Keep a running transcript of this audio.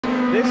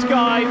This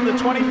guy, the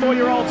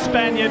 24-year-old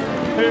Spaniard,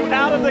 who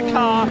out of the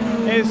car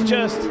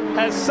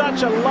has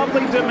such a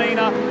lovely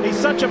demeanor. He's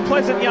such a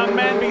pleasant young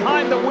man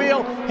behind the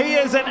wheel. He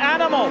is an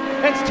animal.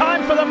 It's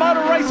time for the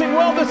motor racing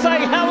world to say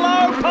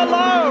hello,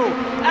 Palou.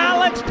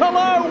 Alex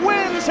Palou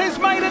wins his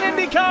maiden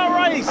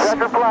IndyCar race at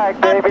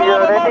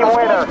Barber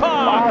Motorsports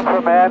Park.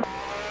 Awesome, man.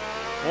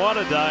 What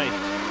a day.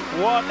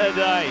 What a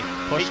day.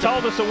 He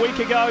told us a week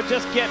ago,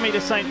 just get me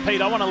to St.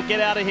 Pete. I want to get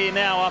out of here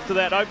now after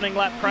that opening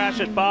lap crash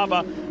at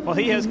Barber. Well,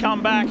 he has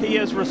come back. He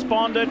has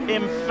responded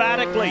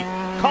emphatically.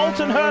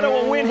 Colton Herter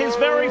will win his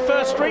very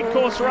first street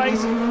course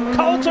race.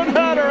 Colton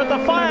Herter at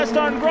the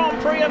Firestone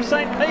Grand Prix of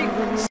St. Pete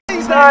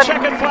sees that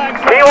checkered flag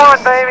first.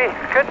 P1, baby.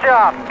 Good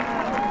job.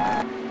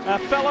 A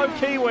fellow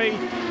Kiwi,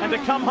 and to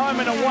come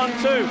home in a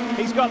 1-2.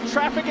 He's got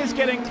traffic is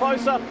getting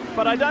closer,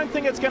 but I don't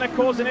think it's going to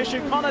cause an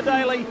issue. Connor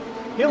Daly,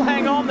 he'll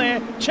hang on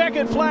there.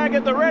 Checkered flag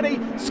at the ready.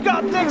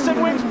 Scott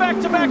Dixon wins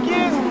back-to-back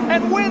years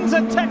and wins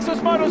at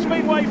Texas Motor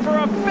Speedway for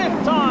a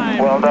 5th time.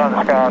 Well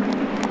done,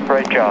 Scott.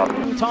 Great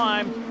job.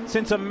 Time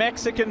since a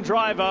Mexican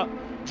driver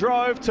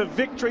drove to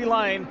victory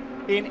lane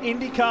in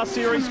IndyCar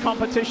Series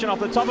competition. Off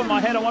the top of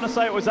my head, I want to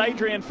say it was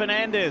Adrian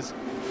Fernandez.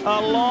 A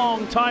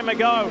long time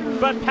ago,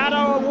 but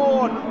Pato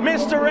Award,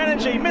 Mr.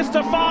 Energy,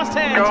 Mr. Fast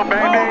Hands. Go,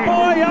 baby. Oh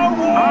boy,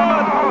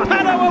 Award!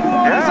 Pato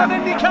Award is an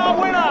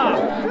IndyCar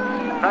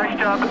winner. Nice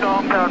job at the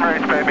hometown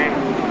race, baby.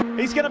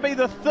 He's going to be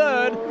the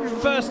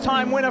 3rd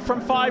first-time winner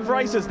from 5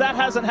 races. That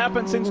hasn't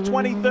happened since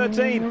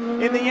 2013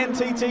 in the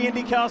NTT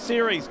IndyCar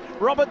Series.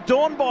 Robert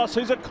Doornbos,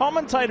 who's a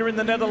commentator in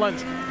the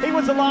Netherlands, he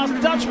was the last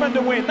Dutchman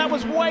to win. That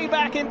was way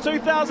back in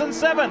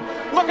 2007.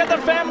 Look at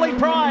the family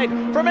pride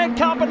from Ed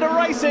Carpenter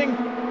Racing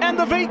and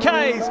the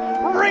VKs.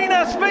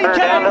 Renus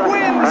VK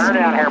wins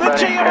the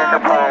GMR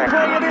Grand Prix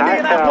at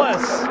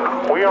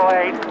Indianapolis. Wheel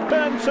 8.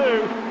 Turn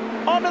 2.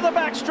 Onto the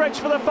backstretch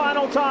for the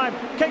final time.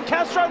 Can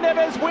Castro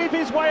Neves weave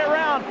his way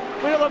around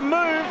with a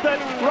move that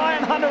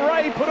Ryan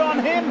Hunter-Ray put on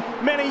him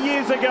many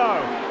years ago?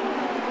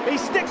 He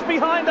sticks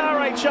behind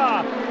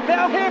RHR.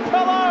 Now here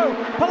Palou.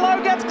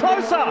 Palou gets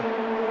closer.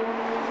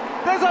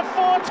 There's a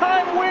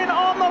 4-time win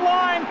on the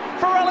line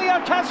for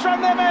Elio Castro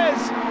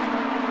Neves.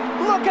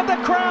 Look at the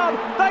crowd.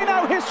 They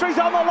know history's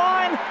on the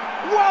line.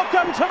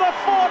 Welcome to the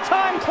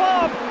 4-time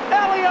club,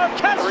 Elio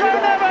Castro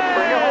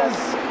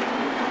Neves.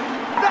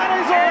 That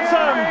is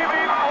awesome!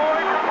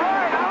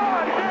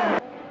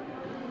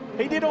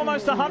 He did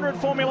almost 100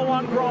 Formula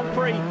One Grand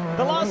Prix.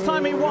 The last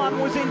time he won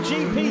was in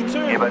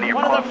GP2,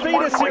 one of the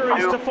feeder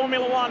series to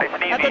Formula One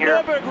at the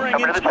Nürburgring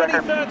in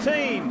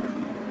 2013.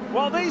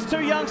 While these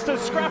two youngsters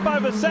scrap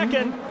over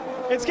second,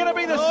 it's going to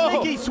be the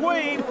sneaky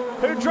Swede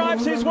who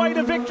drives his way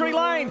to victory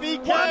lane.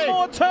 One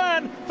more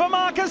turn for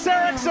Marcus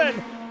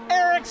Ericsson.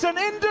 Ericsson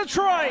in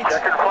Detroit.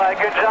 Checkered flag,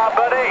 good job,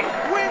 buddy.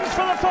 Wins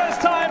for the first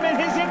time in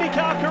his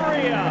IndyCar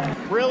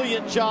career.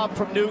 Brilliant job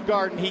from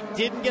Newgarden. He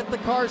didn't get the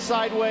car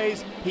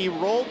sideways. He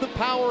rolled the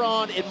power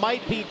on. It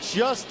might be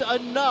just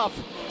enough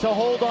to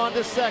hold on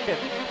to second.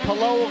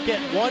 Palou will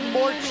get one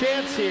more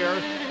chance here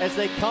as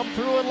they come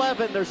through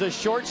 11. There's a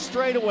short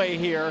straightaway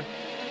here.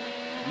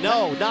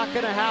 No, not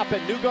going to happen.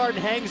 Newgarden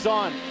hangs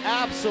on.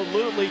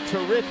 Absolutely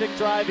terrific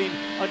driving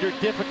under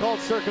difficult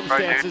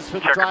circumstances for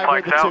the driver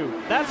of the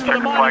 2. That's for the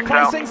minor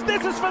placings.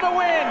 This is for the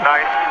win.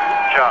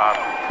 Nice job.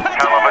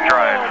 Hell of a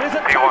drive. Is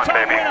a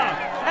two-time winner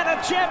and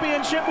a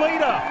championship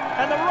leader.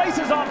 And the race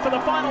is on for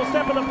the final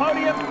step of the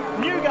podium.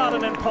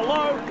 Newgarden and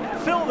Palou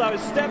fill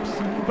those steps.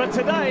 But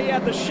today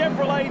at the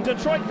Chevrolet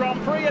Detroit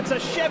Grand Prix, it's a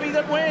Chevy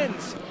that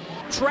wins.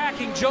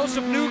 Tracking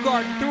Joseph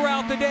Newgarden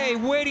throughout the day,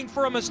 waiting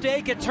for a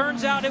mistake. It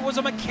turns out it was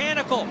a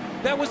mechanical.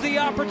 That was the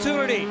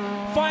opportunity.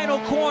 Final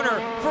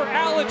corner for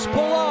Alex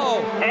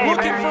Palou,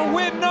 looking for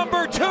win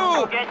number 2,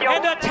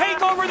 and to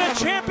take over the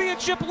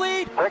championship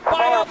lead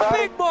by a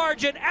big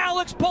margin.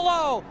 Alex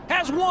Palou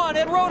has won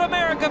at Road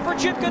America for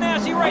Chip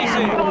Ganassi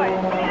Racing.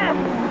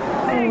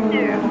 Yes, thank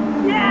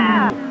you.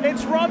 Yeah.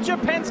 It's Roger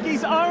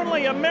Penske's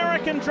only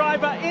American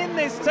driver in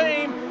this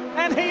team,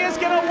 and he is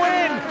going to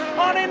win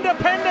on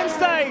Independence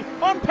Day,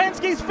 on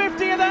Penske's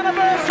 50th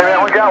anniversary.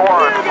 Yeah, we got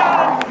one.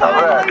 Newgarden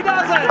finally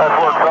does it.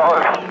 That's what's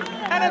going.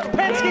 And it's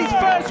Penske's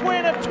first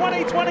win of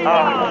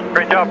 2021.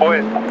 Great job,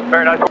 boys.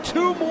 Very nice.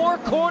 2 more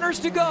corners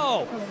to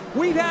go.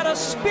 We've had a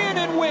spin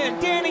and win.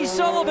 Danny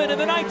Sullivan in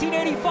the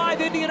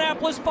 1985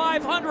 Indianapolis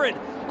 500.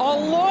 A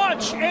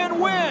launch and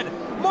win.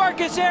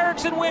 Marcus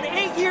Ericsson went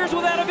 8 years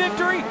without a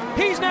victory.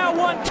 He's now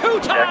won 2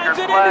 times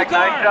in IndyCar.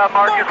 Nice job,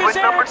 Marcus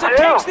Ericsson number 2.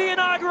 takes the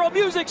inaugural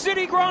Music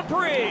City Grand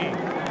Prix.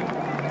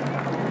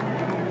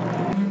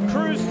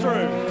 Cruise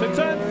through to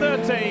turn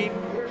 13.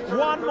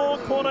 1 more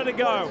corner to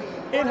go.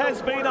 It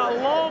has been a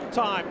long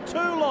time, too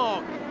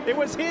long. It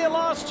was here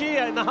last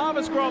year in the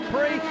Harvest Grand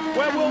Prix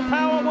where Will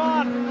Power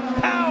won.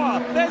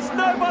 Power, there's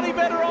nobody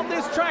better on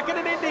this track in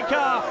an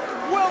IndyCar.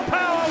 Will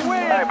Power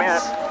wins. Hey,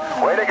 man,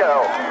 way to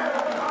go.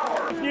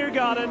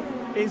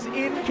 Newgarden is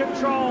in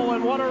control,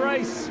 and what a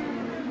race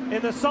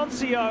in the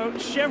Soncio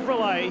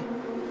Chevrolet.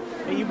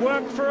 He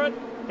worked for it.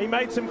 He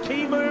made some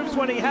key moves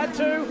when he had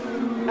to.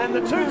 And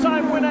the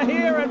two-time winner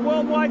here at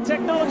Worldwide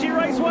Technology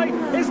Raceway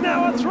is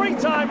now a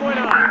three-time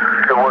winner.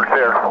 Good work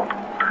there.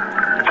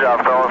 Good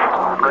job,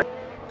 fellas. Great.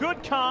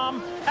 Good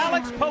calm.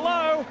 Alex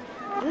Palou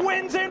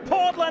wins in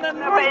Portland and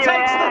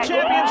retakes the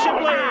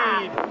championship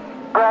lead.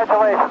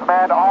 Congratulations,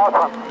 man.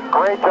 Awesome.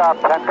 Great job,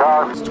 10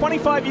 cars. It's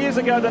 25 years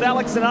ago that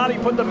Alex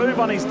Snider put the move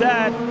on his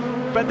dad,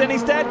 but then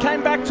his dad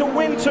came back to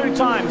win 2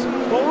 times.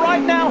 Well,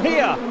 right now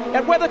here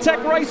at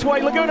WeatherTech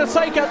Raceway, Laguna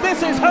Seca,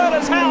 this is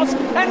Herder's house,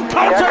 and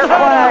Colton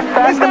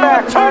Herder is now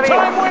a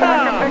 2-time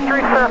winner.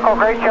 Victory circle.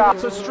 Great job.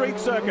 It's a street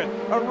circuit,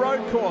 a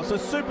road course, a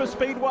super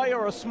speedway,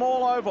 or a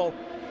small oval.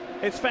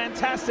 It's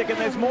fantastic, and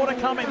there's more to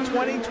come in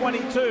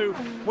 2022,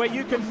 where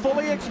you can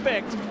fully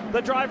expect the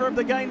driver of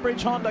the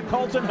Gainbridge Honda,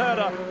 Colton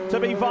Herder, to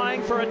be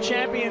vying for a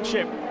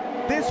championship.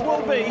 This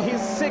will be his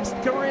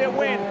 6th career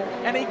win,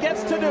 and he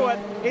gets to do it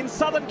in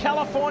Southern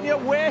California,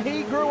 where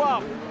he grew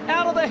up.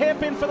 Out of the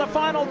hairpin for the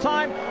final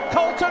time,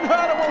 Colton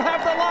Herder will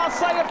have the last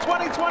say of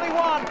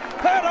 2021.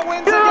 Herder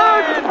wins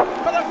again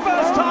for the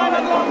first time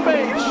at Long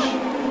Beach.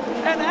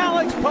 And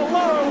Alex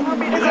Palou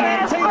is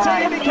an NTT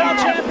IndyCar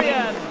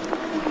champion.